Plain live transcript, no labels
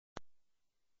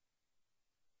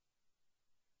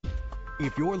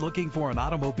If you're looking for an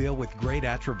automobile with great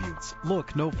attributes,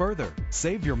 look no further.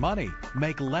 Save your money.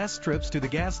 Make less trips to the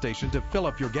gas station to fill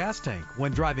up your gas tank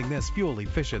when driving this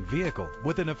fuel-efficient vehicle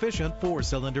with an efficient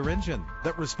 4-cylinder engine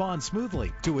that responds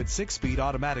smoothly to its 6-speed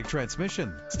automatic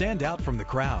transmission. Stand out from the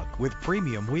crowd with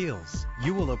premium wheels.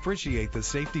 You will appreciate the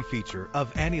safety feature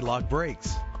of anti-lock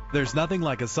brakes. There's nothing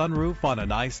like a sunroof on a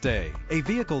nice day. A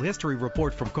vehicle history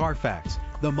report from Carfax,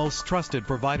 the most trusted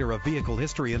provider of vehicle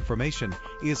history information,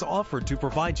 is offered to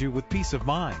provide you with peace of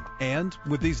mind. And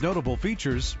with these notable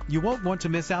features, you won't want to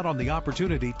miss out on the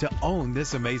opportunity to own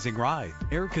this amazing ride.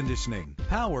 Air conditioning,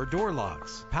 power door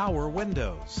locks, power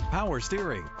windows, power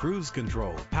steering, cruise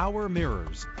control, power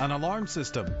mirrors, an alarm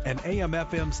system, an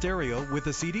AM/FM stereo with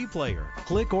a CD player.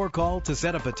 Click or call to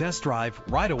set up a test drive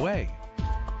right away.